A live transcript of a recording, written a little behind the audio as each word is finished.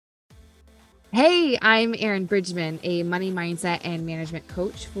Hey, I'm Erin Bridgman, a money mindset and management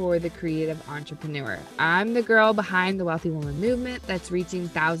coach for the creative entrepreneur. I'm the girl behind the Wealthy Woman movement that's reaching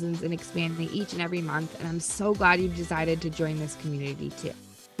thousands and expanding each and every month, and I'm so glad you've decided to join this community too.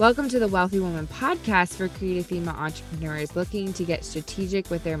 Welcome to the Wealthy Woman podcast for creative female entrepreneurs looking to get strategic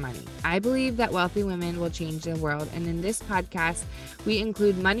with their money. I believe that wealthy women will change the world, and in this podcast, we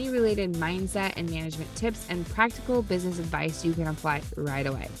include money-related mindset and management tips and practical business advice you can apply right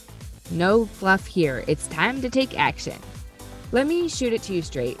away. No fluff here. It's time to take action. Let me shoot it to you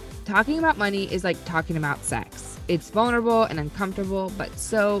straight. Talking about money is like talking about sex. It's vulnerable and uncomfortable, but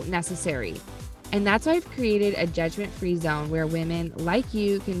so necessary. And that's why I've created a judgment-free zone where women like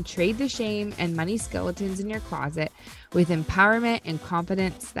you can trade the shame and money skeletons in your closet with empowerment and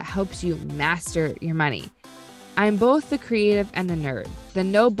confidence that helps you master your money. I'm both the creative and the nerd, the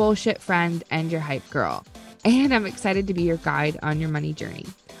no bullshit friend and your hype girl. And I'm excited to be your guide on your money journey.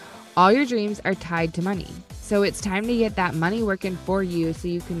 All your dreams are tied to money, so it's time to get that money working for you so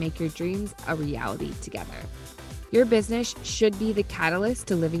you can make your dreams a reality together. Your business should be the catalyst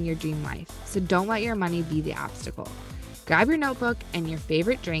to living your dream life, so don't let your money be the obstacle. Grab your notebook and your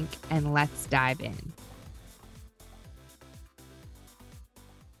favorite drink, and let's dive in.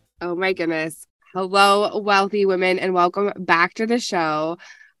 Oh my goodness. Hello, wealthy women, and welcome back to the show.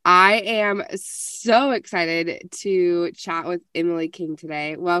 I am so excited to chat with Emily King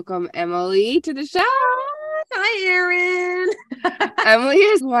today. Welcome, Emily, to the show. Hi, Erin. Emily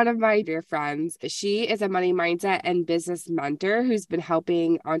is one of my dear friends. She is a money mindset and business mentor who's been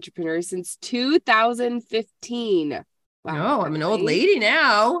helping entrepreneurs since 2015. Wow, No, I'm an old lady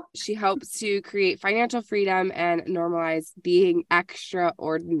now. She helps to create financial freedom and normalize being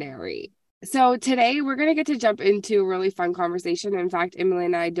extraordinary. So today we're going to get to jump into a really fun conversation. In fact, Emily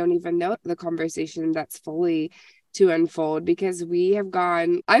and I don't even know the conversation that's fully to unfold because we have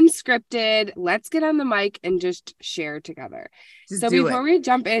gone unscripted. Let's get on the mic and just share together. So before we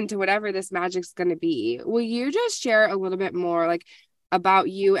jump into whatever this magic's going to be, will you just share a little bit more about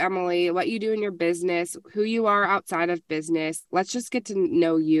you, Emily, what you do in your business, who you are outside of business? Let's just get to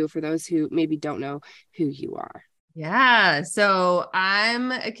know you for those who maybe don't know who you are. Yeah. So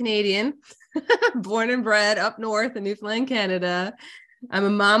I'm a Canadian, born and bred up north in Newfoundland, Canada. I'm a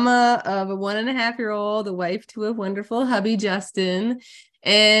mama of a 1.5-year-old, a wife to a wonderful hubby, Justin.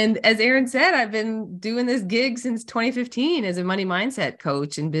 And as Erin said, I've been doing this gig since 2015 as a money mindset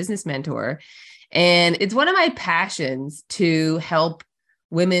coach and business mentor. And it's one of my passions to help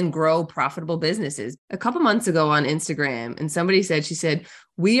women grow profitable businesses. A couple months ago on Instagram, and somebody said,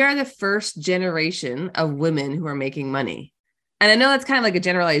 we are the first generation of women who are making money. And I know that's kind of like a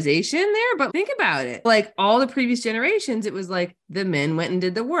generalization there, but think about it. Like all the previous generations, it was like the men went and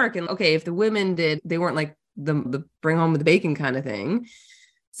did the work. And okay, if the women did, they weren't like the bring home the bacon kind of thing.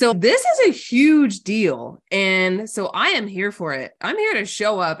 So this is a huge deal. And so I am here for it. I'm here to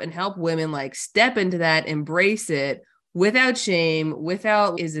show up and help women step into that, embrace it, without shame,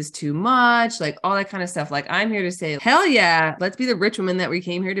 without, is this too much? All that kind of stuff. I'm here to say, hell yeah, let's be the rich woman that we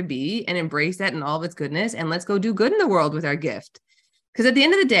came here to be and embrace that in all of its goodness. And let's go do good in the world with our gift. Because at the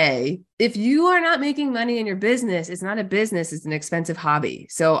end of the day, if you are not making money in your business, it's not a business, it's an expensive hobby.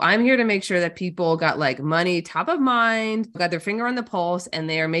 So I'm here to make sure that people got money top of mind, got their finger on the pulse, and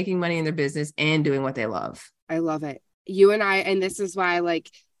they are making money in their business and doing what they love. I love it. You and I, and this is why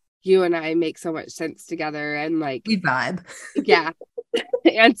you and I make so much sense together and we vibe. Yeah.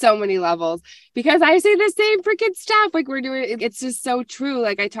 And so many levels because I say the same freaking stuff. We're doing, it's just so true.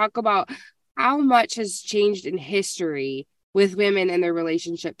 I talk about how much has changed in history with women and their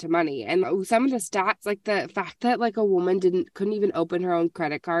relationship to money. And some of the stats, the fact that a woman couldn't even open her own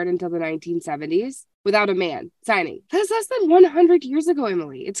credit card until the 1970s without a man signing. That's less than 100 years ago,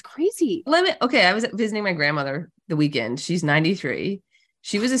 Emily. It's crazy. I was visiting my grandmother the weekend. She's 93.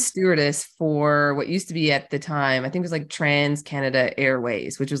 She was a stewardess for what used to be at the time, I think it was Trans-Canada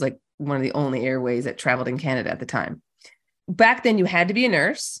Airways, which was one of the only airways that traveled in Canada at the time. Back then, you had to be a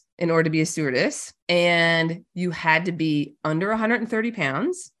nurse in order to be a stewardess, and you had to be under 130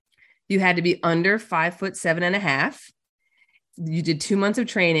 pounds. You had to be under 5'7.5". You did 2 months of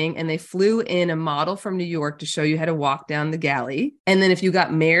training, and they flew in a model from New York to show you how to walk down the galley. And then if you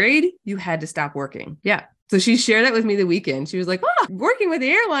got married, you had to stop working. Yeah. So she shared that with me the weekend. She was like, working with the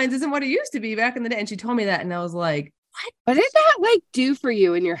airlines isn't what it used to be back in the day. And she told me that. And I was like, what did that do for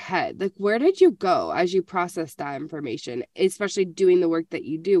you in your head? Where did you go as you process that information, especially doing the work that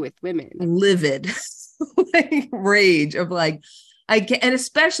you do with women? Livid, rage of and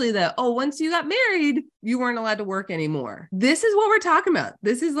especially once you got married, you weren't allowed to work anymore. This is what we're talking about.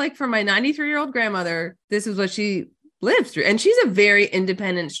 This is for my 93-year-old grandmother. This is what she lived through. And she's a very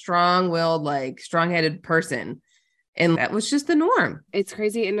independent, strong-willed, like strong-headed person. And that was just the norm. It's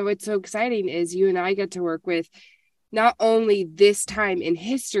crazy. And what's so exciting is you and I get to work with not only this time in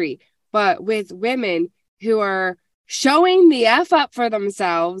history, but with women who are showing the F up for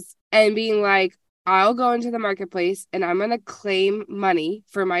themselves and being like, I'll go into the marketplace and I'm going to claim money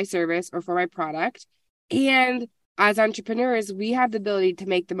for my service or for my product. And as entrepreneurs, we have the ability to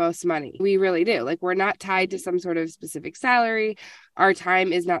make the most money. We really do. Like, we're not tied to some sort of specific salary. Our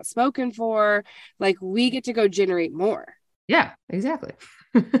time is not spoken for. Like, we get to go generate more. Yeah, exactly.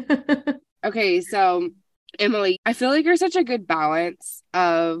 Okay, so Emily, I feel like you're such a good balance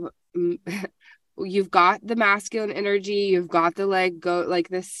of you've got the masculine energy, you've got the go, like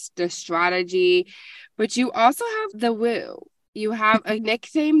this, the strategy, but you also have the woo. You have a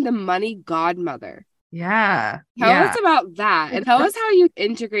nickname, the money godmother. Yeah. Tell us about that, and tell us how you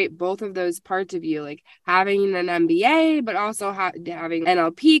integrate both of those parts of you, like having an MBA, but also having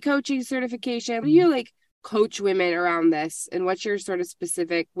NLP coaching certification. You like coach women around this, and what's your sort of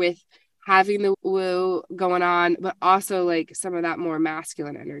specific with having the woo going on, but also like some of that more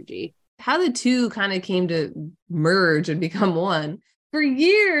masculine energy? How the two kind of came to merge and become one. For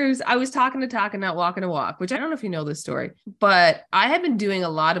years, I was talking and not walking a walk, which I don't know if you know this story, but I had been doing a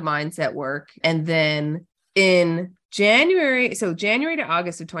lot of mindset work. And then in January to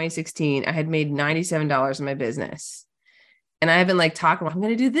August of 2016, I had made $97 in my business. And I have been like talking about, I'm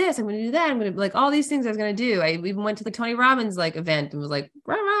going to do this, I'm going to do that, I'm going to like all these things I was going to do. I even went to the Tony Robbins like event and was like,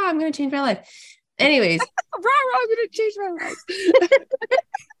 rah, rah, I'm going to change my life. Anyways, rah, rah, I'm going to change my life.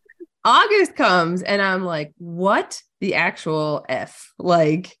 August comes and I'm like, what the actual F?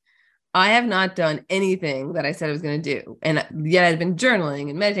 Like, I have not done anything that I said I was going to do. And yet I'd been journaling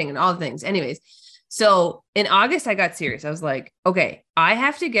and meditating and all the things. Anyways, so in August, I got serious. I was like, okay, I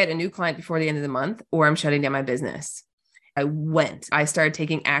have to get a new client before the end of the month or I'm shutting down my business. I started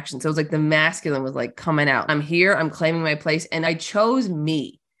taking action. So it was like the masculine was like coming out. I'm here, I'm claiming my place. And I chose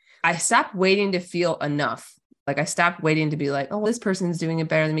me. I stopped waiting to feel enough. Like, I stopped waiting to be like, oh, well, this person's doing it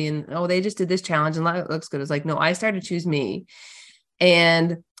better than me. And oh, they just did this challenge and that looks good. It's like, no, I started to choose me.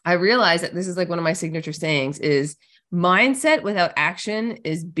 And I realized that this is like one of my signature sayings is mindset without action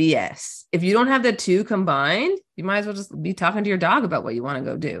is BS. If you don't have the two combined, you might as well just be talking to your dog about what you want to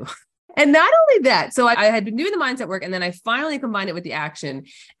go do. And not only that, so I had been doing the mindset work and then I finally combined it with the action.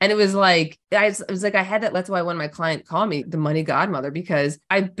 And it was like, I had that. That's why one of my clients called me the money godmother, because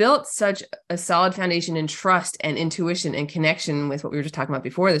I built such a solid foundation in trust and intuition and connection with what we were just talking about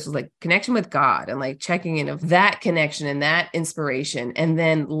before. This was like connection with God and like checking in of that connection and that inspiration, and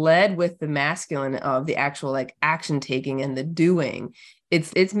then led with the masculine of the actual like action taking and the doing.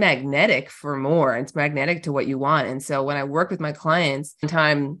 It's magnetic for more. It's magnetic to what you want. And so when I work with my clients, one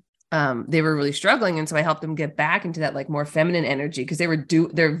time, they were really struggling. And so I helped them get back into that like more feminine energy because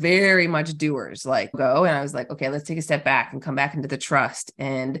they're very much doers, like go. And I was like, okay, let's take a step back and come back into the trust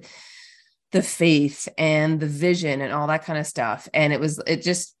and the faith and the vision and all that kind of stuff. And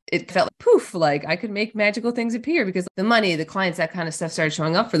it felt like poof, like I could make magical things appear because the money, the clients, that kind of stuff started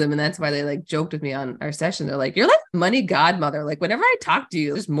showing up for them. And that's why they like joked with me on our session. They're like, you're like money godmother. Like whenever I talk to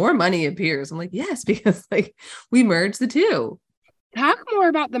you, just more money appears. I'm like, yes, because like we merged the two. Talk more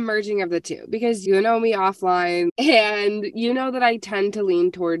about the merging of the two, because you know me offline and you know that I tend to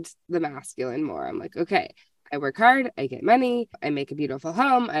lean towards the masculine more. I'm like, okay, I work hard, I get money, I make a beautiful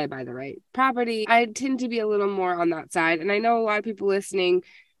home, I buy the right property. I tend to be a little more on that side. And I know a lot of people listening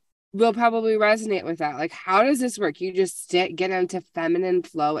will probably resonate with that. Like, how does this work? You just get into feminine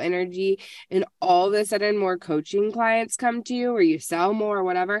flow energy and all of a sudden more coaching clients come to you, or you sell more or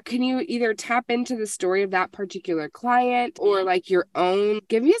whatever. Can you either tap into the story of that particular client or like your own?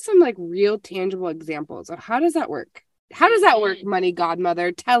 Give me some like real tangible examples of how does that work? How does that work, money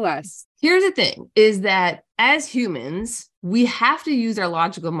godmother? Tell us. Here's the thing is that as humans, we have to use our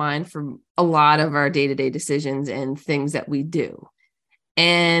logical mind for a lot of our day-to-day decisions and things that we do.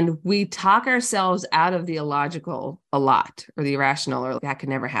 And we talk ourselves out of the illogical a lot, or the irrational, or that could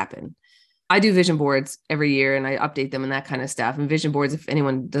never happen. I do vision boards every year and I update them and that kind of stuff. And vision boards, if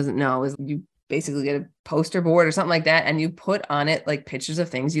anyone doesn't know, is you basically get a poster board or something like that. And you put on it like pictures of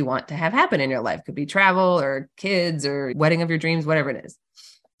things you want to have happen in your life. Could be travel or kids or wedding of your dreams, whatever it is.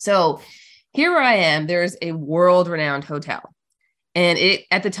 So here where I am, there's a world-renowned hotel. And it,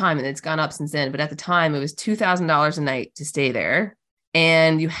 at the time, and it's gone up since then, but at the time it was $2,000 a night to stay there.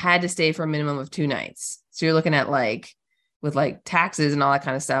 And you had to stay for a minimum of 2 nights. So you're looking at like, with like taxes and all that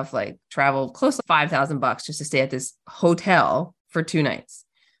kind of stuff, like travel close to $5,000 just to stay at this hotel for 2 nights.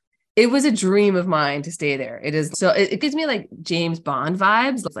 It was a dream of mine to stay there. It is. So it gives me like James Bond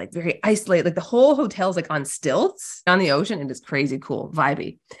vibes. It's like very isolated. Like the whole hotel's like on stilts on the ocean. It is crazy cool,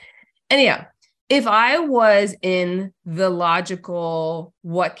 vibey. Anyhow, if I was in the logical,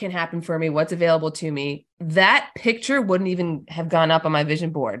 what can happen for me, what's available to me, that picture wouldn't even have gone up on my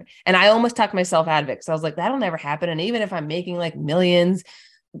vision board. And I almost talked myself out of it. So I was like, that'll never happen. And even if I'm making like millions,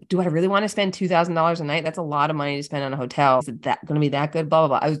 do I really want to spend $2,000 a night? That's a lot of money to spend on a hotel. Is that going to be that good? Blah,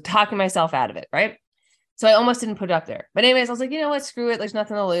 blah, blah. I was talking myself out of it. Right. So I almost didn't put it up there. But anyways, I was like, you know what? Screw it. There's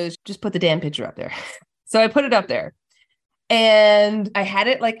nothing to lose. Just put the damn picture up there. So I put it up there. And I had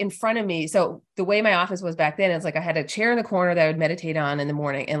it like in front of me. So the way my office was back then, it's like I had a chair in the corner that I would meditate on in the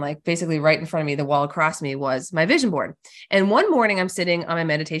morning. And like basically right in front of me, the wall across me was my vision board. And one morning I'm sitting on my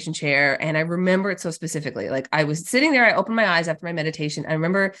meditation chair and I remember it so specifically. Like I was sitting there, I opened my eyes after my meditation. I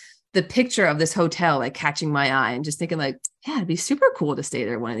remember the picture of this hotel like catching my eye and just thinking like, yeah, it'd be super cool to stay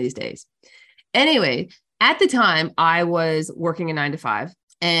there one of these days. Anyway, at the time I was working a 9 to 5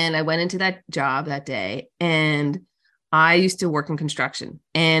 and I went into that job that day and I used to work in construction.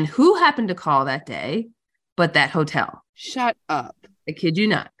 And who happened to call that day but that hotel? Shut up. I kid you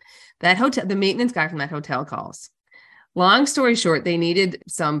not. That hotel, the maintenance guy from that hotel calls. Long story short, they needed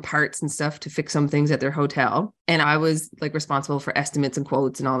some parts and stuff to fix some things at their hotel. And I was like responsible for estimates and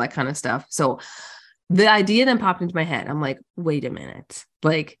quotes and all that kind of stuff. So the idea then popped into my head. I'm like, wait a minute.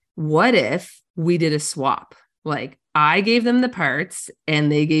 Like, what if we did a swap? Like I gave them the parts and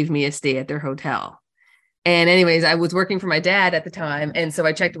they gave me a stay at their hotel. And anyways, I was working for my dad at the time. And so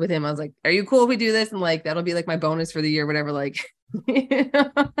I checked with him. I was like, are you cool if we do this? And like, that'll be like my bonus for the year, whatever. Like, he's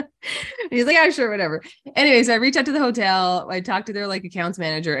like, yeah, sure, whatever. Anyways, I reached out to the hotel. I talked to their like accounts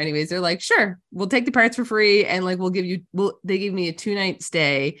manager. Anyways, they're like, sure, we'll take the parts for free. And like, they gave me a 2-night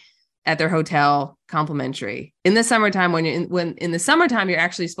stay at their hotel complimentary in the summertime. When in the summertime, you're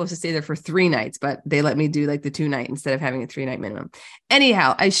actually supposed to stay there for 3 nights, but they let me do like the 2-night instead of having a 3-night minimum.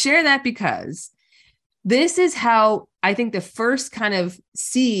 Anyhow, I share that because this is how I think the first kind of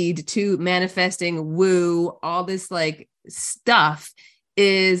seed to manifesting woo, all this like stuff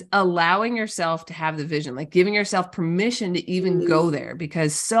is allowing yourself to have the vision, like giving yourself permission to even go there,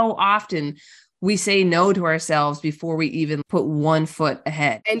 because so often we say no to ourselves before we even put 1 foot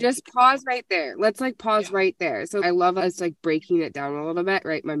ahead. And just pause right there. Let's like pause right there. So I love us like breaking it down a little bit,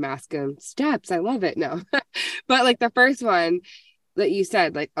 right? My masculine steps. I love it. No, but like the first one that you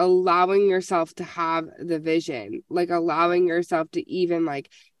said, like allowing yourself to have the vision, like allowing yourself to even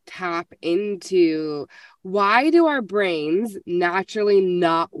like tap into, why do our brains naturally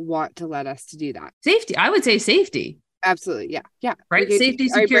not want to let us to do that? Safety. I would say safety. Absolutely. Yeah. Yeah. Right. Because safety,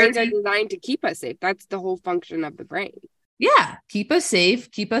 our security. brains are designed to keep us safe. That's the whole function of the brain. Yeah. Keep us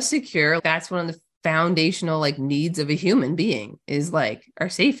safe, keep us secure. That's one of the foundational like needs of a human being is like our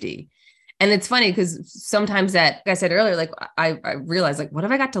safety. And it's funny because sometimes that, like I said earlier, like I realized like, what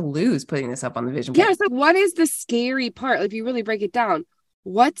have I got to lose putting this up on the vision board? Yeah. So what is the scary part? Like if you really break it down,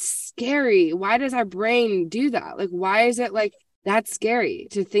 what's scary? Why does our brain do that? Like, why is it like that's scary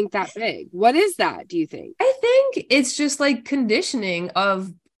to think that big? What is that, do you think? I think it's just like conditioning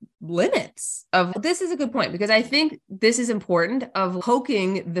of limits of, this is a good point, because I think this is important, of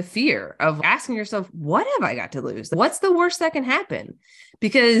poking the fear of asking yourself, what have I got to lose? What's the worst that can happen?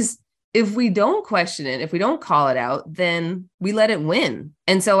 Because if we don't question it, if we don't call it out, then we let it win.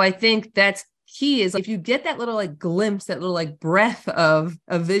 And so I think that's key, is like, if you get that little like glimpse, that little like breath of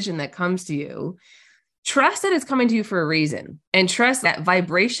a vision that comes to you, trust that it's coming to you for a reason, and trust that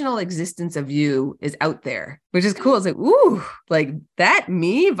vibrational existence of you is out there, which is cool. It's like, ooh, like that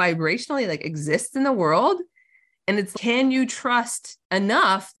me vibrationally like exists in the world. And it's, can you trust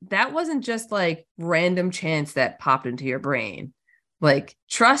enough? That wasn't just like random chance that popped into your brain. Like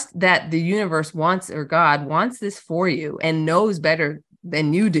trust that the universe wants, or God wants this for you and knows better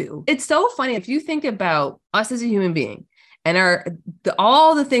than you do. It's so funny. If you think about us as a human being and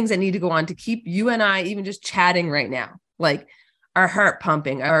all the things that need to go on to keep you and I even just chatting right now, like our heart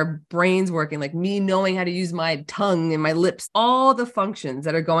pumping, our brains working, like me knowing how to use my tongue and my lips, all the functions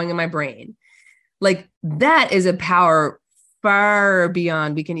that are going in my brain, like that is a power far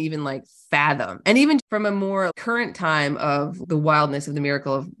beyond we can even like fathom. And even from a more current time of the wildness of the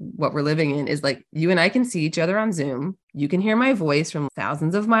miracle of what we're living in, is like, you and I can see each other on Zoom. You can hear my voice from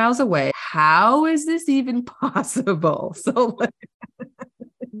thousands of miles away. How is this even possible? So like,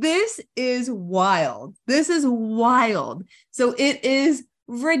 this is wild. This is wild. So it is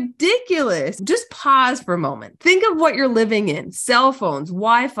ridiculous. Just pause for a moment. Think of what you're living in: cell phones,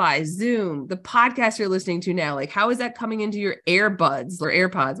 Wi-Fi, Zoom, the podcast you're listening to now. Like, how is that coming into your earbuds or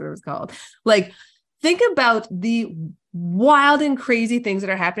AirPods, whatever it's called? Like, think about the wild and crazy things that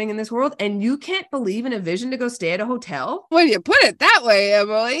are happening in this world, and you can't believe in a vision to go stay at a hotel. When you put it that way,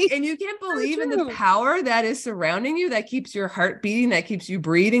 Emily. And you can't believe in the power that is surrounding you, that keeps your heart beating, that keeps you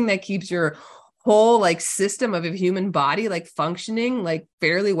breathing, that keeps your whole like system of a human body like functioning like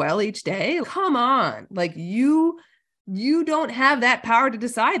fairly well each day. Come on. Like you don't have that power to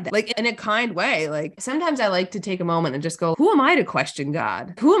decide that, like in a kind way. Like sometimes I like to take a moment and just go, who am I to question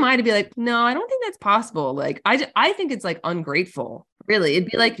God? Who am I to be like, no, I don't think that's possible. Like, I think it's like ungrateful. Really, it'd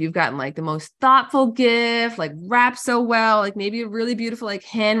be like you've gotten like the most thoughtful gift, like wrapped so well, like maybe a really beautiful, like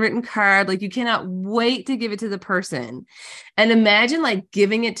handwritten card. Like you cannot wait to give it to the person. And imagine like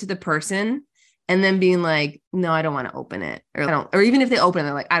giving it to the person and then being like, no, I don't want to open it. Or even if they open it,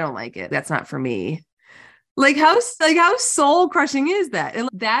 they're like, I don't like it. That's not for me. Like how soul crushing is that? And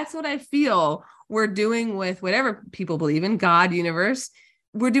that's what I feel we're doing with whatever people believe in, God, universe.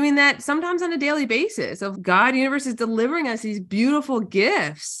 We're doing that sometimes on a daily basis of God, universe is delivering us these beautiful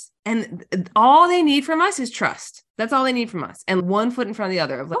gifts. And all they need from us is trust. That's all they need from us. And one foot in front of the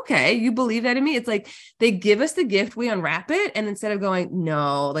other of like, okay, you believe that in me. It's like they give us the gift, we unwrap it. And instead of going,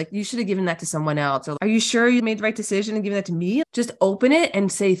 no, like you should have given that to someone else. Or are you sure you made the right decision and giving that to me? Just open it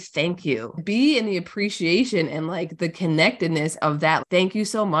and say, thank you. Be in the appreciation and like the connectedness of that. Thank you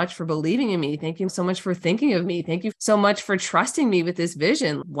so much for believing in me. Thank you so much for thinking of me. Thank you so much for trusting me with this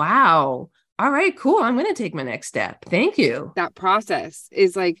vision. Wow. All right, cool. I'm going to take my next step. Thank you. That process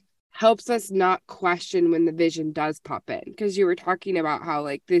is like, helps us not question when the vision does pop in, because you were talking about how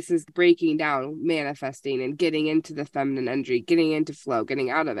like this is breaking down manifesting and getting into the feminine energy, getting into flow, getting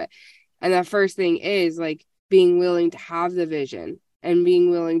out of it. And the first thing is like being willing to have the vision and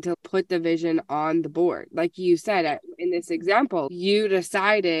being willing to put the vision on the board. Like you said in this example, you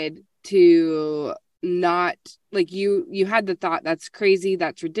decided to not like you had the thought, that's crazy,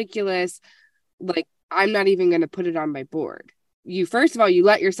 that's ridiculous, like I'm not even going to put it on my board. You first of all, you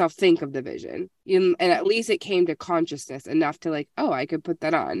let yourself think of the vision, and at least it came to consciousness enough to like, oh, I could put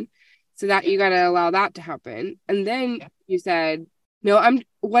that on. So that you got to allow that to happen. And then you said, no,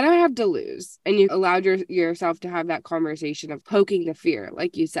 what do I have to lose? And you allowed yourself to have that conversation of poking the fear.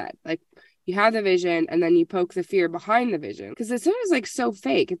 Like you said, like you have the vision and then you poke the fear behind the vision. Because it's always like so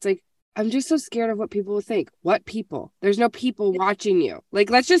fake. It's like, I'm just so scared of what people will think. What people? There's no people watching you.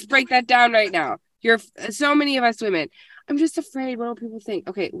 Like, let's just break that down right now. You're so many of us women. I'm just afraid. What will people think?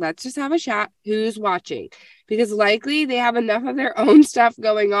 Okay, let's just have a chat. Who's watching? Because likely they have enough of their own stuff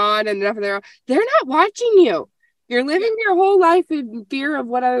going on and enough of they're not watching you. You're living your whole life in fear of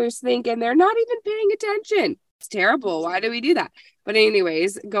what others think, and they're not even paying attention. It's terrible. Why do we do that? But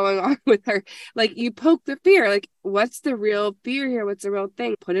anyways, going on with her, like you poke the fear, like what's the real fear here? What's the real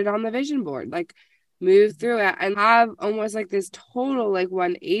thing? Put it on the vision board, like move through it and have almost like this total like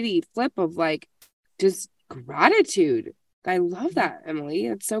 180 flip of like just gratitude. I love that, Emily.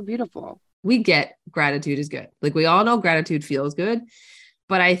 It's so beautiful. We get gratitude is good. Like we all know gratitude feels good,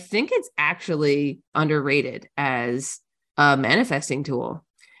 but I think it's actually underrated as a manifesting tool.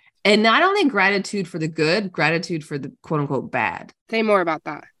 And not only gratitude for the good, gratitude for the quote unquote bad. Say more about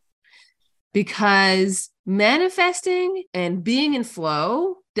that. Because manifesting and being in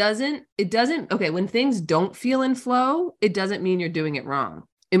flow okay, when things don't feel in flow, it doesn't mean you're doing it wrong.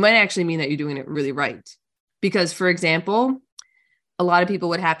 It might actually mean that you're doing it really right. Because, for example, a lot of people,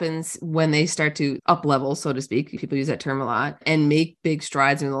 what happens when they start to up level, so to speak, people use that term a lot, and make big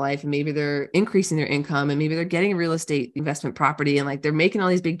strides in their life, and maybe they're increasing their income, and maybe they're getting a real estate investment property, and like they're making all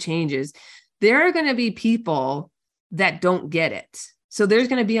these big changes. There are going to be people that don't get it. So there's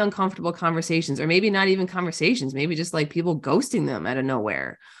going to be uncomfortable conversations, or maybe not even conversations, maybe just like people ghosting them out of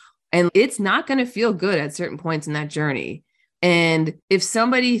nowhere. And it's not going to feel good at certain points in that journey. And if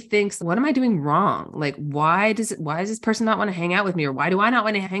somebody thinks, what am I doing wrong? Like, why does this person not want to hang out with me? Or why do I not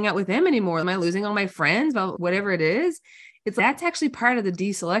want to hang out with them anymore? Am I losing all my friends? Well, whatever it is, that's actually part of the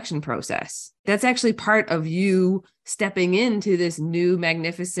deselection process. That's actually part of you stepping into this new,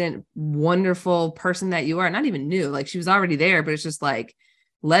 magnificent, wonderful person that you are. Not even new, like she was already there, but it's just like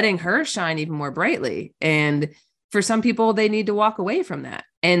letting her shine even more brightly. And for some people, they need to walk away from that.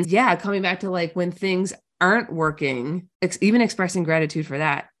 And yeah, coming back to like when things aren't working, even expressing gratitude for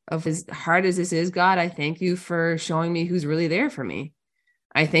that. Of as hard as this is, God, I thank you for showing me who's really there for me.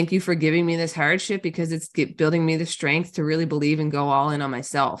 I thank you for giving me this hardship because it's building me the strength to really believe and go all in on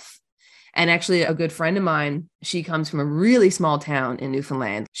myself. And actually, a good friend of mine, she comes from a really small town in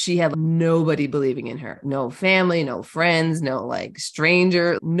Newfoundland. She had nobody believing in her, no family, no friends, no like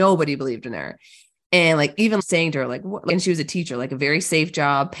stranger, nobody believed in her. And like even saying to her, like, and she was a teacher, like a very safe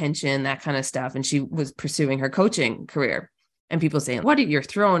job, pension, that kind of stuff. And she was pursuing her coaching career. And people saying, what, you're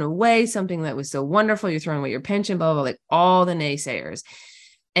throwing away something that was so wonderful. You're throwing away your pension, blah, blah, blah, like all the naysayers.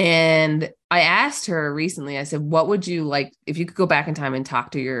 And I asked her recently, I said, what would you like, if you could go back in time and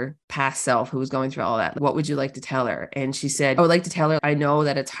talk to your past self who was going through all that, what would you like to tell her? And she said, I would like to tell her, I know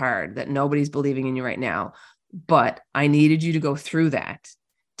that it's hard, that nobody's believing in you right now, but I needed you to go through that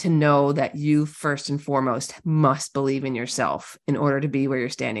to know that you first and foremost must believe in yourself in order to be where you're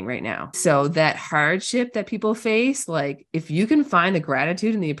standing right now. So that hardship that people face, like if you can find the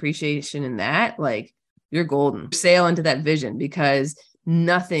gratitude and the appreciation in that, like you're golden. Sail into that vision because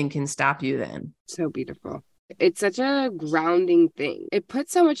nothing can stop you then. So beautiful. It's such a grounding thing. It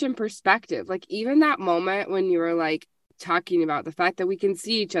puts so much in perspective. Like even that moment when you were like talking about the fact that we can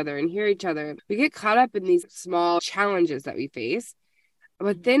see each other and hear each other, we get caught up in these small challenges that we face.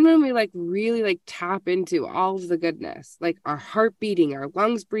 But then when we like really like tap into all of the goodness, like our heart beating, our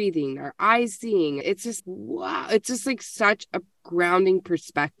lungs breathing, our eyes seeing, it's just, wow. It's just like such a grounding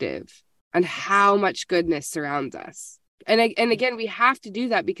perspective on how much goodness surrounds us. And again, we have to do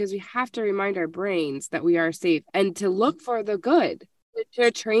that because we have to remind our brains that we are safe and to look for the good, to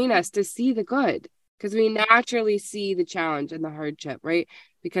train us to see the good, because we naturally see the challenge and the hardship, right?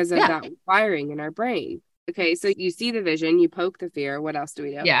 Because of that wiring in our brain. Okay, so you see the vision, you poke the fear. What else do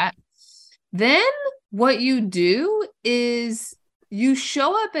we do? Yeah. Then what you do is you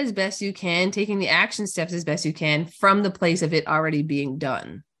show up as best you can, taking the action steps as best you can from the place of it already being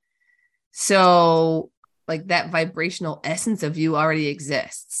done. So like that vibrational essence of you already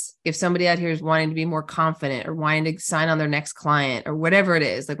exists. If somebody out here is wanting to be more confident or wanting to sign on their next client or whatever it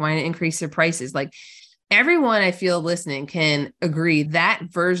is, like wanting to increase their prices, like everyone I feel listening can agree that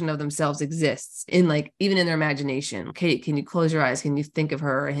version of themselves exists in like, even in their imagination. Okay. Can you close your eyes? Can you think of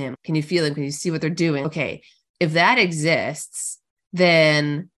her or him? Can you feel them? Can you see what they're doing? Okay. If that exists,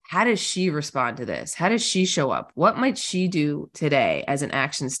 then how does she respond to this? How does she show up? What might she do today as an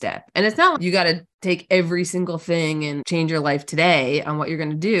action step? And it's not like you got to take every single thing and change your life today on what you're going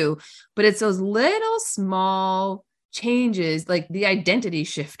to do, but it's those little small changes, like the identity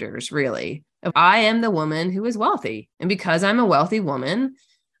shifters, really. I am the woman who is wealthy. And because I'm a wealthy woman,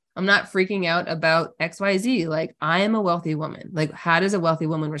 I'm not freaking out about XYZ. Like I am a wealthy woman. Like how does a wealthy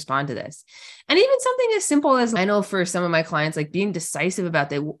woman respond to this? And even something as simple as, I know for some of my clients, like being decisive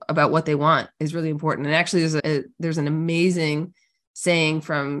about what they want is really important. And actually there's an amazing saying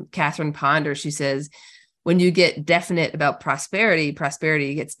from Catherine Ponder. She says, when you get definite about prosperity,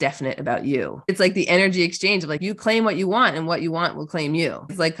 prosperity gets definite about you. It's like the energy exchange of like, you claim what you want and what you want will claim you.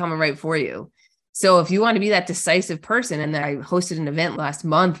 It's like coming right for you. So if you want to be that decisive person, and I hosted an event last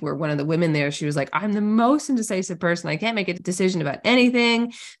month where one of the women there, she was like, I'm the most indecisive person. I can't make a decision about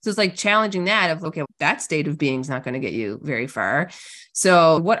anything. So it's like challenging that of, okay, that state of being is not going to get you very far.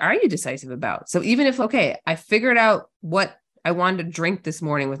 So what are you decisive about? So even if, okay, I figured out what I wanted to drink this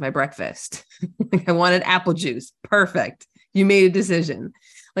morning with my breakfast. Like I wanted apple juice. Perfect. You made a decision.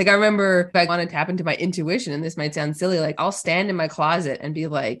 Like I remember if I want to tap into my intuition, and this might sound silly, like I'll stand in my closet and be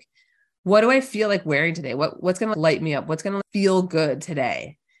like, what do I feel like wearing today? What's going to light me up? What's going to feel good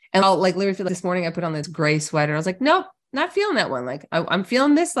today? And I'll like literally feel like this morning I put on this gray sweater. I was like, nope, not feeling that one. Like I'm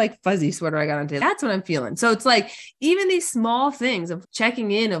feeling this like fuzzy sweater I got on today. That's what I'm feeling. So it's like even these small things of checking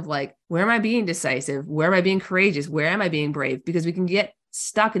in of like, where am I being decisive? Where am I being courageous? Where am I being brave? Because we can get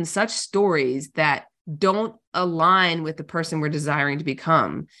stuck in such stories that don't align with the person we're desiring to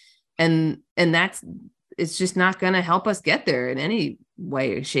become. And it's just not going to help us get there in any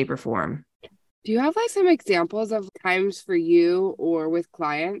way, shape, or form. Do you have like some examples of times for you or with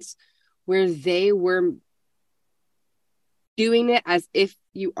clients where they were doing it as if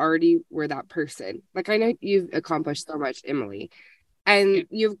you already were that person? Like I know you've accomplished so much, Emily, and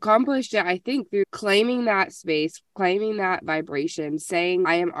you've accomplished it, I think, through claiming that space, claiming that vibration, saying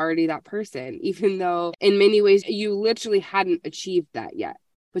I am already that person, even though in many ways you literally hadn't achieved that yet,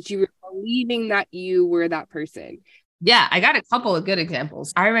 but you were believing that you were that person. Yeah, I got a couple of good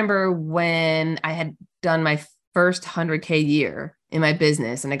examples. I remember when I had done my first 100K year in my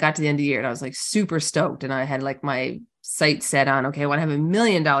business, and I got to the end of the year and I was like super stoked, and I had like my sight set on, okay, I want to have $1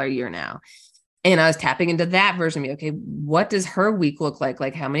 million year now. And I was tapping into that version of me. Okay, what does her week look like?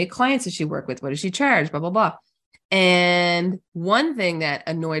 Like how many clients does she work with? What does she charge? Blah, blah, blah. And one thing that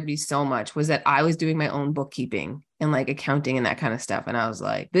annoyed me so much was that I was doing my own bookkeeping and like accounting and that kind of stuff. And I was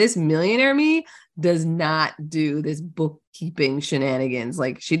like, this millionaire me does not do this bookkeeping shenanigans.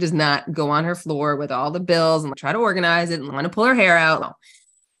 Like she does not go on her floor with all the bills and try to organize it and want to pull her hair out.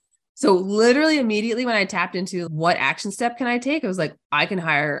 So literally immediately when I tapped into what action step can I take, I was like, I can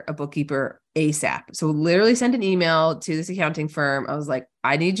hire a bookkeeper ASAP. So literally sent an email to this accounting firm. I was like,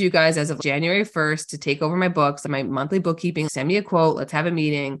 I need you guys as of January 1st to take over my books and my monthly bookkeeping. Send me a quote. Let's have a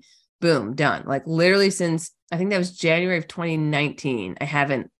meeting. Boom, done. Like literally since I think that was January of 2019, I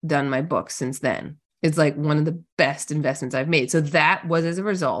haven't done my books since then. It's like one of the best investments I've made. So that was as a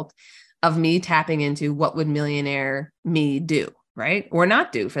result of me tapping into what would millionaire me do, right? Or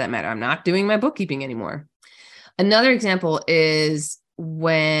not do for that matter. I'm not doing my bookkeeping anymore. Another example is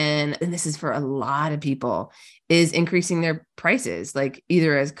when, and this is for a lot of people, is increasing their prices, like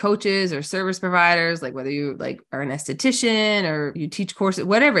either as coaches or service providers, like whether you like are an esthetician or you teach courses,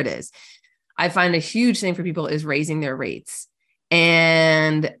 whatever it is. I find a huge thing for people is raising their rates.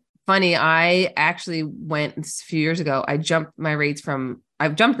 And funny, I actually went a few years ago, I doubled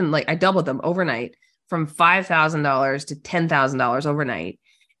them overnight from $5,000 to $10,000 overnight.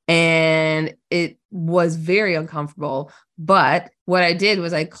 And it was very uncomfortable. But what I did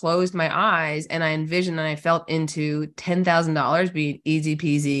was I closed my eyes and I envisioned and I felt into $10,000 being easy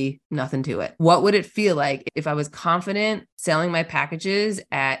peasy, nothing to it. What would it feel like if I was confident selling my packages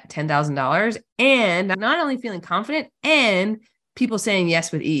at $10,000 and not only feeling confident and people saying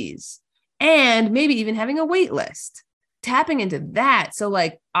yes with ease and maybe even having a wait list, tapping into that. So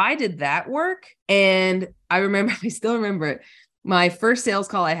like I did that work and I still remember it. My first sales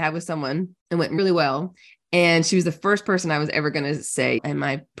call I had with someone, it went really well. And she was the first person I was ever going to say, and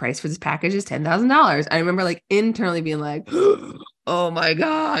my price for this package is $10,000. I remember like internally being like, oh my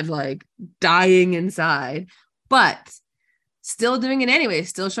God, like dying inside, but still doing it anyway,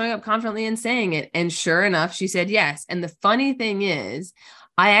 still showing up confidently and saying it. And sure enough, she said yes. And the funny thing is,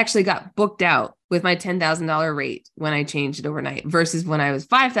 I actually got booked out with my $10,000 rate when I changed it overnight versus when I was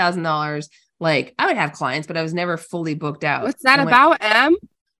 $5,000. Like I would have clients, but I was never fully booked out. What's that about, Em?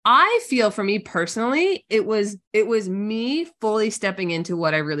 I feel for me personally, it was me fully stepping into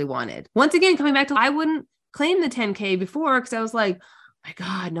what I really wanted. Once again, coming back to, I wouldn't claim the 10K before because I was like, oh my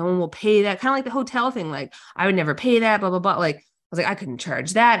God, no one will pay that. Kind of like the hotel thing. Like I would never pay that, blah, blah, blah. Like I was like, I couldn't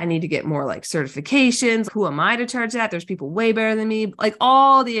charge that. I need to get more like certifications. Who am I to charge that? There's people way better than me, like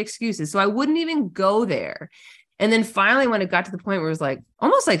all the excuses. So I wouldn't even go there. And then finally, when it got to the point where it was like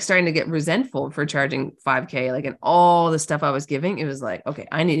almost like starting to get resentful for charging $5K, like and all the stuff I was giving, it was like, okay,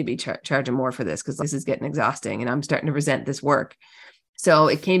 I need to be charging more for this because this is getting exhausting and I'm starting to resent this work. So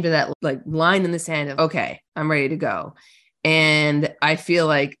it came to that like line in the sand of, okay, I'm ready to go. And I feel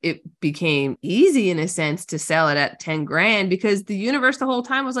like it became easy in a sense to sell it at 10 grand because the universe the whole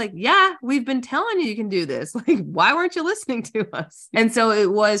time was like, yeah, we've been telling you can do this. Like, why weren't you listening to us? And so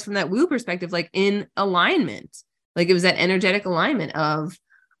it was from that woo perspective, like in alignment. Like it was that energetic alignment of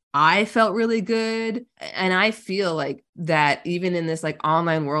I felt really good. And I feel like that even in this like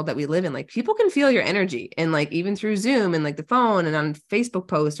online world that we live in, like people can feel your energy and like even through Zoom and like the phone and on Facebook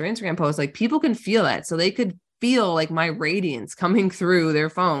posts or Instagram posts, like people can feel that. So they could feel like my radiance coming through their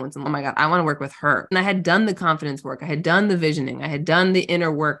phones. And oh my God, I want to work with her. And I had done the confidence work. I had done the visioning. I had done the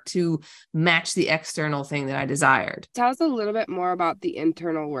inner work to match the external thing that I desired. Tell us a little bit more about the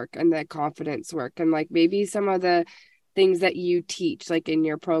internal work and the confidence work and like maybe some of the things that you teach like in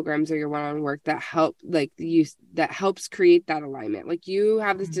your programs or your one-on-one work that help like you that helps create that alignment. Like you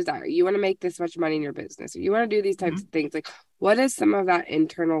have this desire, you want to make this much money in your business, or you want to do these types of things. Like what is some of that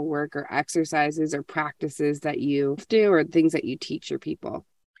internal work or exercises or practices that you do or things that you teach your people?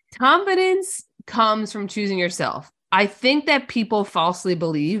 Confidence comes from choosing yourself. I think that people falsely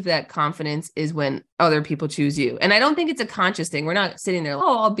believe that confidence is when other people choose you. And I don't think it's a conscious thing. We're not sitting there,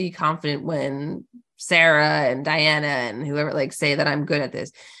 oh, I'll be confident when Sarah and Diana and whoever like say that I'm good at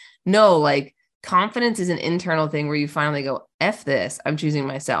this. No, like confidence is an internal thing where you finally go, F this, I'm choosing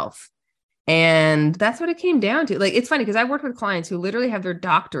myself. And that's what it came down to. Like, it's funny because I worked with clients who literally have their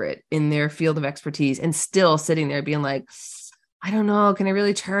doctorate in their field of expertise and still sitting there being like, I don't know, can I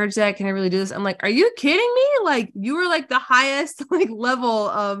really charge that? Can I really do this? I'm like, are you kidding me? Like you were like the highest like level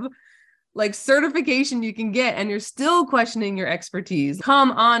of like certification you can get and you're still questioning your expertise.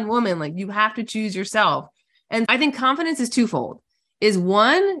 Come on, woman, like you have to choose yourself. And I think confidence is twofold. Is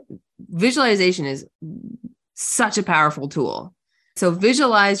one, visualization is such a powerful tool. So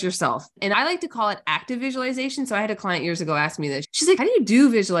visualize yourself. And I like to call it active visualization. So I had a client years ago ask me this. She's like, how do you do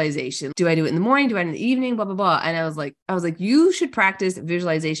visualization? Do I do it in the morning? Do I do it in the evening? Blah, blah, blah. And I was like, you should practice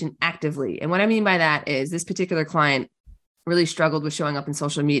visualization actively. And what I mean by that is this particular client really struggled with showing up in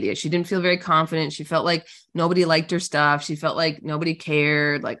social media. She didn't feel very confident. She felt like nobody liked her stuff. She felt like nobody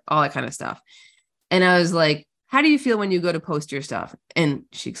cared, like all that kind of stuff. And I was like, how do you feel when you go to post your stuff? And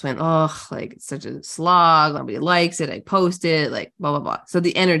she explained, oh, like it's such a slog. Nobody likes it. I post it, like blah, blah, blah. So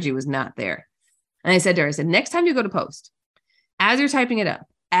the energy was not there. And I said to her, next time you go to post, as you're typing it up,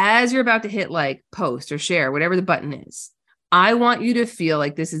 as you're about to hit like post or share, whatever the button is, I want you to feel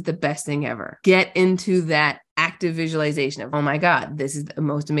like this is the best thing ever. Get into that active visualization of, oh my God, this is the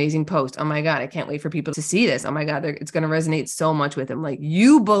most amazing post. Oh my God, I can't wait for people to see this. Oh my God, it's going to resonate so much with them. Like,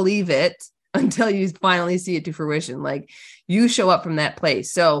 you believe it until you finally see it to fruition. Like, you show up from that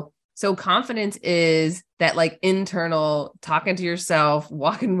place. So confidence is that like internal talking to yourself,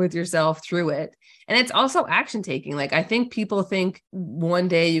 walking with yourself through it. And it's also action taking. Like, I think people think one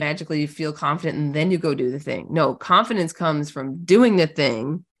day you magically feel confident and then you go do the thing. No, confidence comes from doing the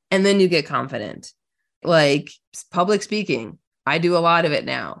thing and then you get confident. Like public speaking, I do a lot of it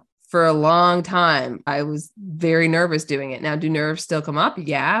now. For a long time, I was very nervous doing it. Now, do nerves still come up?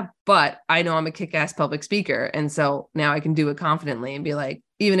 Yeah, but I know I'm a kick-ass public speaker. And so now I can do it confidently and be like,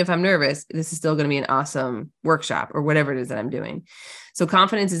 even if I'm nervous, this is still going to be an awesome workshop or whatever it is that I'm doing. So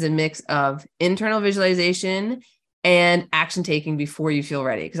confidence is a mix of internal visualization and action taking before you feel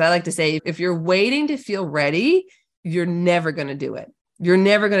ready. Because I like to say, if you're waiting to feel ready, you're never going to do it. You're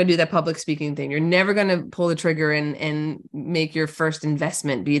never going to do that public speaking thing. You're never going to pull the trigger and make your first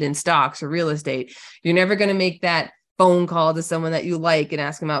investment, be it in stocks or real estate. You're never going to make that phone call to someone that you like and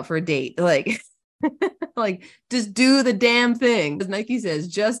ask them out for a date. Like, like, just do the damn thing. As Nike says,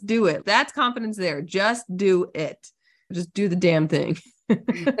 just do it. That's confidence there. Just do it. Just do the damn thing.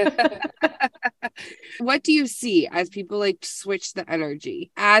 What do you see as people like switch the energy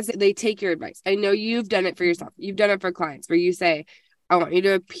as they take your advice? I know you've done it for yourself. You've done it for clients where you say, I want you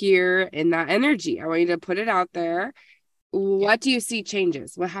to appear in that energy. I want you to put it out there. What do you see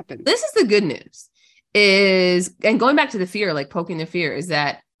changes? What happens? This is the good news is, and going back to the fear, like poking the fear, is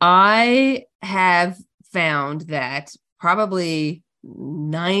that I have found that probably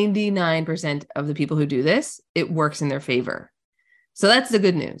 99% of the people who do this, it works in their favor. So that's the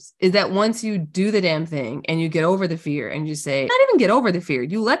good news, is that once you do the damn thing and you get over the fear and you say, not even get over the fear,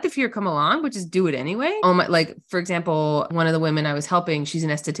 you let the fear come along, but just do it anyway. Like, for example, one of the women I was helping, she's an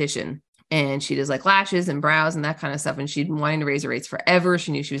esthetician and she does like lashes and brows and that kind of stuff. And she'd been wanting to raise her rates forever.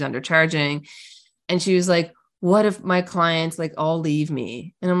 She knew she was undercharging. And she was like, what if my clients like all leave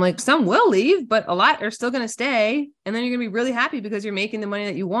me? And I'm like, some will leave, but a lot are still going to stay. And then you're going to be really happy because you're making the money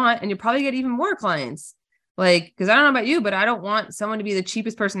that you want and you'll probably get even more clients. Like, because I don't know about you, but I don't want someone to be the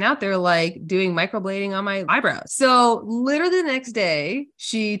cheapest person out there, like doing microblading on my eyebrows. So literally the next day,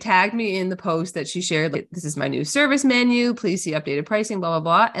 she tagged me in the post that she shared, like, this is my new service menu. Please see updated pricing, blah,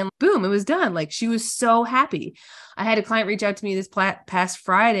 blah, blah. And boom, it was done. Like, she was so happy. I had a client reach out to me this past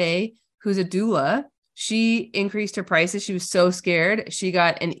Friday who's a doula. She increased her prices. She was so scared. She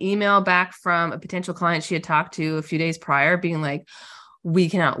got an email back from a potential client she had talked to a few days prior being like, we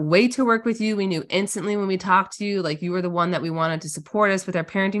cannot wait to work with you. We knew instantly when we talked to you, like you were the one that we wanted to support us with our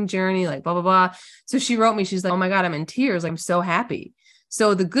parenting journey, like blah, blah, blah. So she wrote me, she's like, oh my God, I'm in tears. I'm so happy.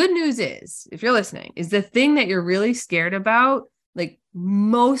 So the good news is, if you're listening, is the thing that you're really scared about, like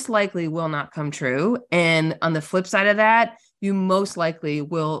most likely will not come true. And on the flip side of that, you most likely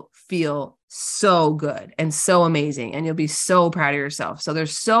will feel so good and so amazing. And you'll be so proud of yourself. So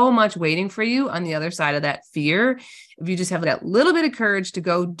there's so much waiting for you on the other side of that fear. If you just have that little bit of courage to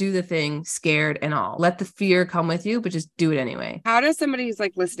go do the thing, scared and all, let the fear come with you, but just do it anyway. How does somebody who's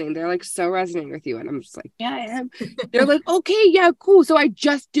like listening, they're like so resonating with you. And I'm just like, yeah, I am. They're like, okay, yeah, cool. So I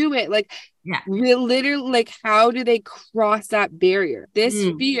just do it. Like, yeah, literally, like, how do they cross that barrier? This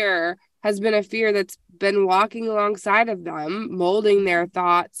fear has been a fear that's been walking alongside of them, molding their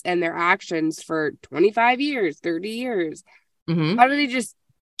thoughts and their actions for 25 years, 30 years. How do they just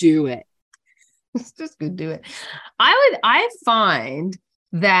do it? Just go do it. I find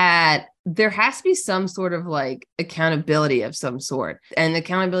that there has to be some sort of like accountability of some sort. And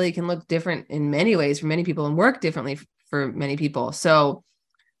accountability can look different in many ways for many people and work differently for many people. So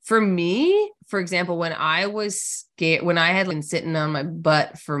for me, for example, when I was scared, when I had been sitting on my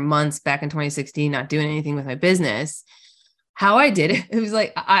butt for months back in 2016, not doing anything with my business, how I did it, it was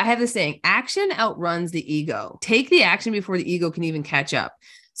like, I have this saying, action outruns the ego. Take the action before the ego can even catch up.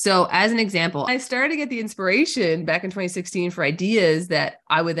 So as an example, I started to get the inspiration back in 2016 for ideas that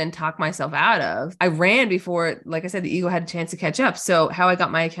I would then talk myself out of. I ran before, like I said, the ego had a chance to catch up. So how I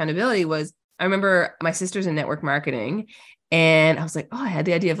got my accountability was, I remember my sister's in network marketing. And I was like, oh, I had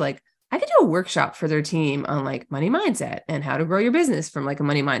the idea of like, I could do a workshop for their team on like money mindset and how to grow your business from like a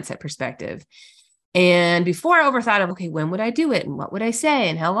money mindset perspective. And before I overthought of, okay, when would I do it? And what would I say?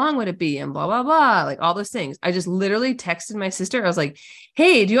 And how long would it be? And blah, blah, blah, like all those things. I just literally texted my sister. I was like,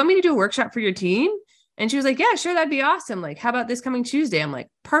 hey, do you want me to do a workshop for your team? And she was like, yeah, sure. That'd be awesome. Like, how about this coming Tuesday? I'm like,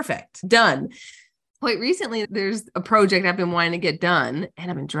 perfect, done. Quite recently, there's a project I've been wanting to get done and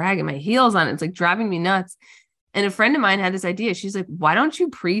I've been dragging my heels on it. It's like driving me nuts. And a friend of mine had this idea. She's like, why don't you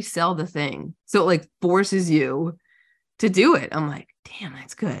pre-sell the thing? So it like forces you to do it. I'm like, damn,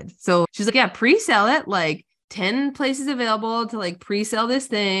 that's good. So she's like, yeah, pre-sell it, like 10 places available to like pre-sell this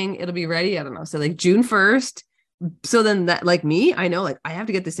thing. It'll be ready. I don't know. So like June 1st. So then that, like me, I know like I have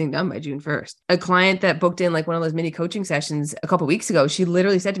to get this thing done by June 1st. A client that booked in like one of those mini coaching sessions a couple of weeks ago, she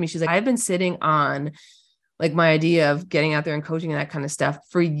literally said to me, she's like, I've been sitting on like my idea of getting out there and coaching and that kind of stuff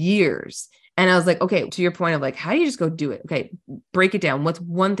for years. And I was like, okay, to your point of like, how do you just go do it? Okay, break it down. What's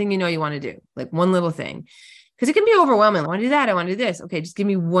one thing you want to do? Like one little thing. Because it can be overwhelming. I want to do that. I want to do this. Okay, just give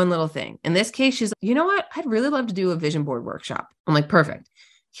me one little thing. In this case, she's like, you know what? I'd really love to do a vision board workshop. I'm like, perfect.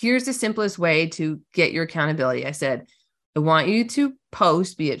 Here's the simplest way to get your accountability. I said, I want you to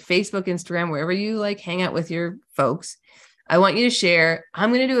post, be it Facebook, Instagram, wherever you like hang out with your folks. I want you to share, I'm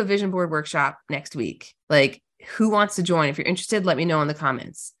going to do a vision board workshop next week. Like, who wants to join? If you're interested, let me know in the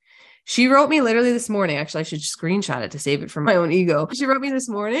comments. She wrote me literally this morning. Actually, I should screenshot it to save it from my own ego. She wrote me this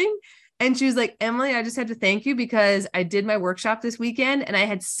morning and she was like, Emily, I just had to thank you because I did my workshop this weekend and I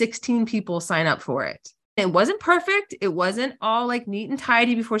had 16 people sign up for it. It wasn't perfect. It wasn't all like neat and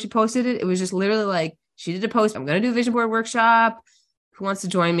tidy before she posted it. It was just literally like, she did a post. I'm going to do a vision board workshop. Who wants to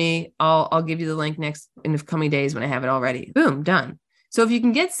join me? I'll give you the link next in the coming days when I have it all ready. Boom, done. So if you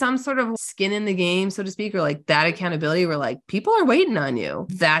can get some sort of skin in the game, so to speak, or like that accountability where like people are waiting on you,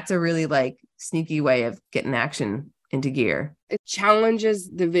 that's a really like sneaky way of getting action into gear. It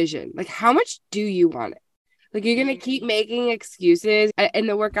challenges the vision. Like, how much do you want it? Like, you're going to keep making excuses. And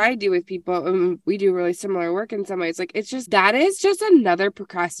the work I do with people, we do really similar work in some ways. Like, that is just another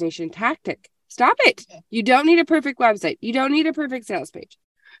procrastination tactic. Stop it. You don't need a perfect website. You don't need a perfect sales page.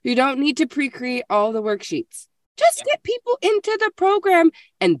 You don't need to pre-create all the worksheets. Just get people into the program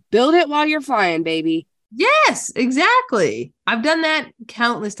and build it while you're flying, baby. Yes, exactly. I've done that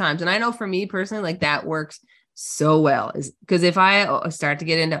countless times. And I know for me personally, like that works so well, is because if I start to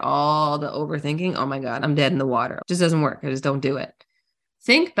get into all the overthinking, oh my God, I'm dead in the water. It just doesn't work. I just don't do it.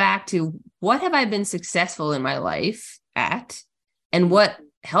 Think back to what have I been successful in my life at and what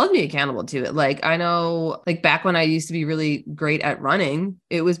held me accountable to it. Like, I know like back when I used to be really great at running,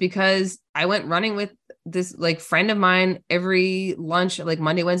 it was because I went running with this like friend of mine every lunch, like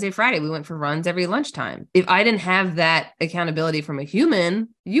Monday, Wednesday, Friday. We went for runs every lunchtime. If I didn't have that accountability from a human,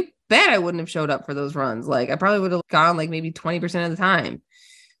 you bet I wouldn't have showed up for those runs. Like I probably would have gone like maybe 20% of the time.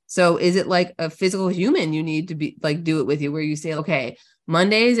 So is it like a physical human you need to be like, do it with you where you say, okay,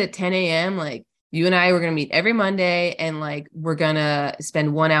 Mondays at 10 a.m., like you and I, we're going to meet every Monday and like, we're going to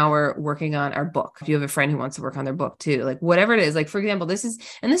spend 1 hour working on our book. If you have a friend who wants to work on their book too, like whatever it is, like, for example, this is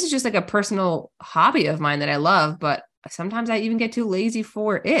just like a personal hobby of mine that I love, but sometimes I even get too lazy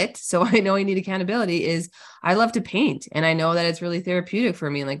for it. So I know I need accountability is I love to paint. And I know that it's really therapeutic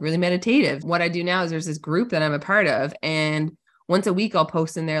for me and like really meditative. What I do now is there's this group that I'm a part of. And once a week I'll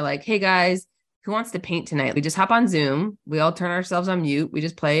post in there like, hey guys, who wants to paint tonight? We just hop on Zoom. We all turn ourselves on mute. We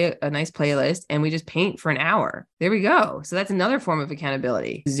just play a nice playlist and we just paint for an hour. There we go. So that's another form of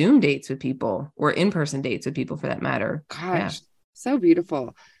accountability. Zoom dates with people or in-person dates with people for that matter. Gosh, so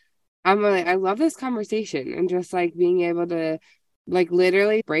beautiful. I'm like, I love this conversation and just like being able to like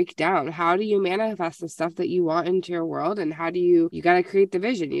literally break down how do you manifest the stuff that you want into your world and how do you got to create the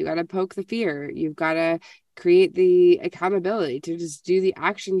vision. You got to poke the fear. You've got to create the accountability to just do the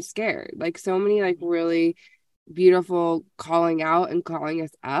action scared. Like so many like really beautiful calling out and calling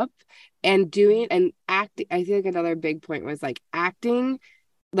us up and doing and acting. I feel like another big point was like acting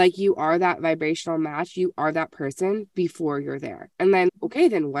like you are that vibrational match. You are that person before you're there. And then, okay,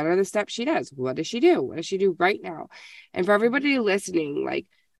 then what are the steps she does? What does she do? What does she do right now? And for everybody listening, like,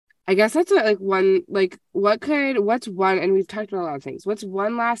 I guess that's what, like one, like what's one, and we've talked about a lot of things. What's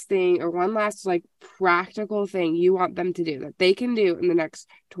one last thing or one last like practical thing you want them to do that they can do in the next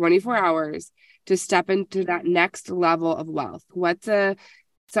 24 hours to step into that next level of wealth? What's an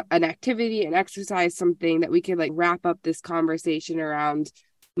activity, an exercise, something that we could like wrap up this conversation around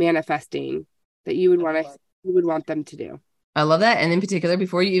manifesting that you would want them to do? I love that. And in particular,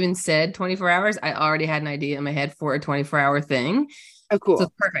 before you even said 24 hours, I already had an idea in my head for a 24-hour thing. Oh, cool. So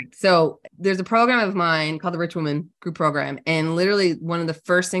it's perfect. So there's a program of mine called the Rich Woman Group Program. And literally one of the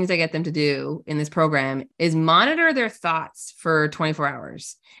first things I get them to do in this program is monitor their thoughts for 24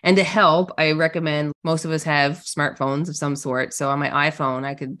 hours. And to help, I recommend most of us have smartphones of some sort. So on my iPhone,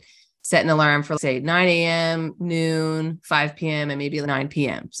 I could set an alarm for say 9 a.m., noon, 5 p.m., and maybe 9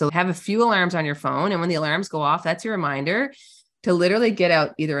 p.m. So have a few alarms on your phone. And when the alarms go off, that's your reminder to literally get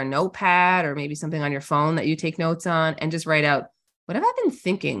out either a notepad or maybe something on your phone that you take notes on and just write out, what have I been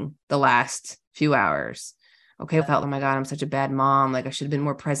thinking the last few hours? Okay, I felt, oh my God, I'm such a bad mom. Like I should have been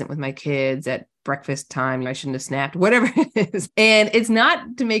more present with my kids at breakfast time. I shouldn't have snapped, whatever it is. And it's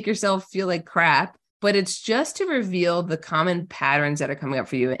not to make yourself feel like crap, but it's just to reveal the common patterns that are coming up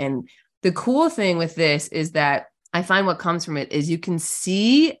for you. And the cool thing with this is that I find what comes from it is you can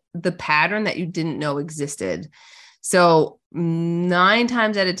see the pattern that you didn't know existed. So 9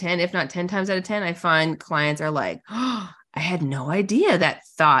 times out of 10, if not 10 times out of 10, I find clients are like, oh, I had no idea that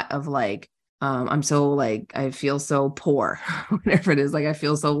thought of like, I'm so like, I feel so poor, whatever it is. Like I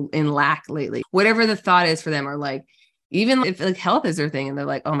feel so in lack lately, whatever the thought is for them, or like, even if like health is their thing and they're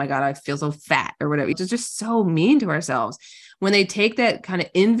like, oh my God, I feel so fat or whatever. It's just so mean to ourselves. When they take that kind of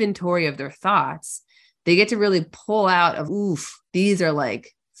inventory of their thoughts, they get to really pull out of, oof, these are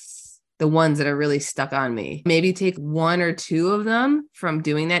like the ones that are really stuck on me. Maybe take 1 or 2 of them from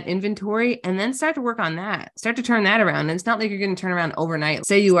doing that inventory and then start to work on that. Start to turn that around. And it's not like you're going to turn around overnight.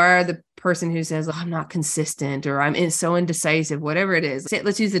 Say you are the person who says, oh, I'm not consistent, or I'm so indecisive, whatever it is.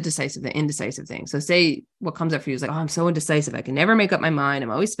 Let's use the indecisive thing. So say what comes up for you is like, oh, I'm so indecisive. I can never make up my mind.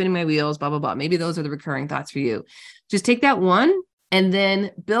 I'm always spinning my wheels, blah, blah, blah. Maybe those are the recurring thoughts for you. Just take that one and then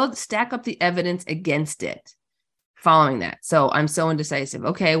stack up the evidence against it. Following that. So I'm so indecisive.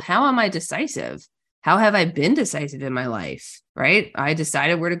 Okay. How am I decisive? How have I been decisive in my life? Right? I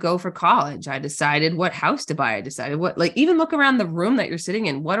decided where to go for college. I decided what house to buy. I decided what, like, even look around the room that you're sitting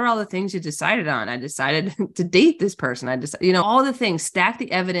in. What are all the things you decided on? I decided to date this person. I decided, all the things, stack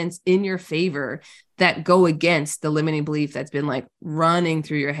the evidence in your favor that go against the limiting belief that's been like running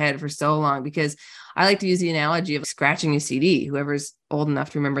through your head for so long. Because I like to use the analogy of scratching a CD. Whoever's old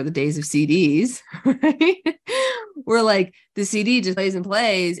enough to remember the days of CDs, right? Where like the CD just plays and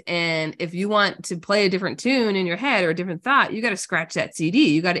plays. And if you want to play a different tune in your head or a different thought, you got to scratch that CD.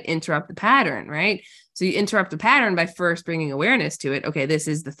 You got to interrupt the pattern, right? So you interrupt the pattern by first bringing awareness to it. Okay, this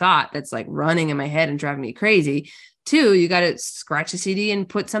is the thought that's like running in my head and driving me crazy. 2, you got to scratch the CD and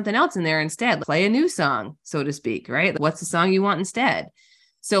put something else in there instead. Play a new song, so to speak, right? What's the song you want instead?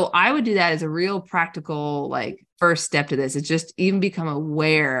 So I would do that as a real practical, like, first step to this. It's just even become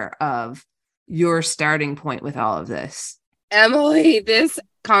aware of your starting point with all of this. Emily, this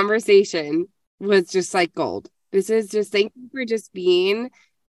conversation was just like gold. This is just, thank you for just being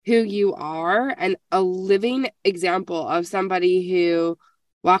who you are and a living example of somebody who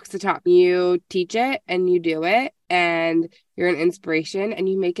walks the talk. You teach it and you do it, and you're an inspiration, and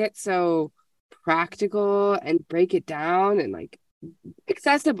you make it so practical and break it down and like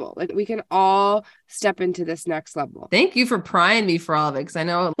accessible. Like we can all step into this next level. Thank you for prying me for all of it. Cause I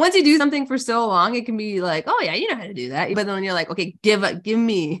know once you do something for so long, it can be like, oh yeah, you know how to do that. But then you're like, okay, give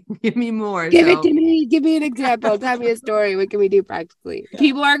me more. Give it to me. Give me an example. Tell me a story. What can we do practically?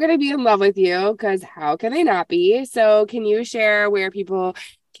 People are going to be in love with you, because how can they not be? So can you share where people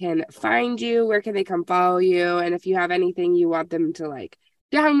can find you? Where can they come follow you? And if you have anything you want them to like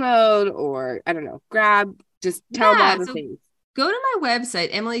download or, I don't know, grab, just tell them all the things. Go to my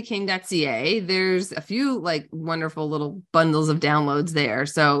website, emilyking.ca. There's a few like wonderful little bundles of downloads there.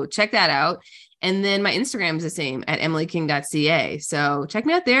 So check that out. And then my Instagram is the same, at emilyking.ca. So check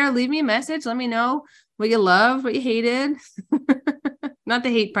me out there. Leave me a message. Let me know what you loved, what you hated. Not the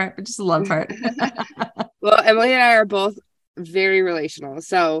hate part, but just the love part. Well, Emily and I are both very relational.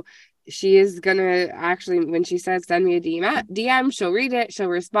 So she is gonna actually, when she says send me a DM, she'll read it, she'll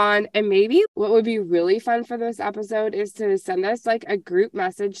respond. And maybe what would be really fun for this episode is to send us like a group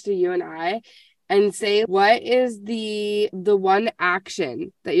message to you and I and say, what is the one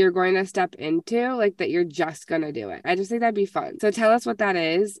action that you're going to step into, like that you're just gonna do it. I just think that'd be fun. So tell us what that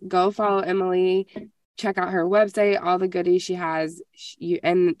is. Go follow Emily, check out her website, all the goodies she has.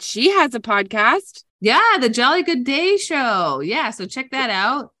 And she has a podcast. Yeah, the Jolly Good Day Show. Yeah, so check that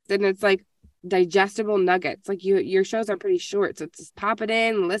out. And it's like digestible nuggets. Like your shows are pretty short, so just pop it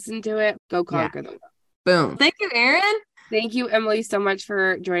in, listen to it, go conquer them. Boom. Thank you, Erin. Thank you, Emily, so much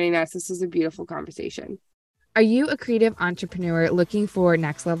for joining us. This was a beautiful conversation. Are you a creative entrepreneur looking for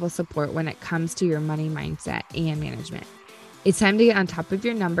next level support when it comes to your money mindset and management? It's time to get on top of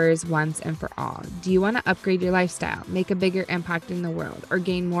your numbers once and for all. Do you want to upgrade your lifestyle, make a bigger impact in the world, or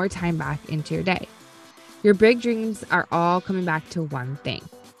gain more time back into your day? Your big dreams are all coming back to one thing: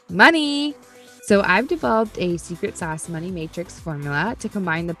 money. So I've developed a secret sauce money matrix formula to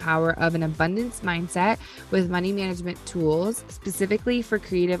combine the power of an abundance mindset with money management tools specifically for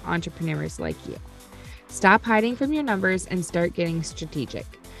creative entrepreneurs like you. Stop hiding from your numbers and start getting strategic.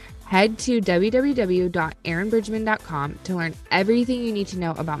 Head to www.erinbridgman.com to learn everything you need to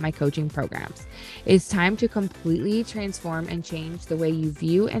know about my coaching programs. It's time to completely transform and change the way you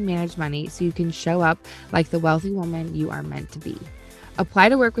view and manage money so you can show up like the wealthy woman you are meant to be. Apply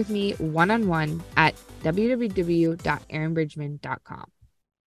to work with me one-on-one at www.erinbridgman.com.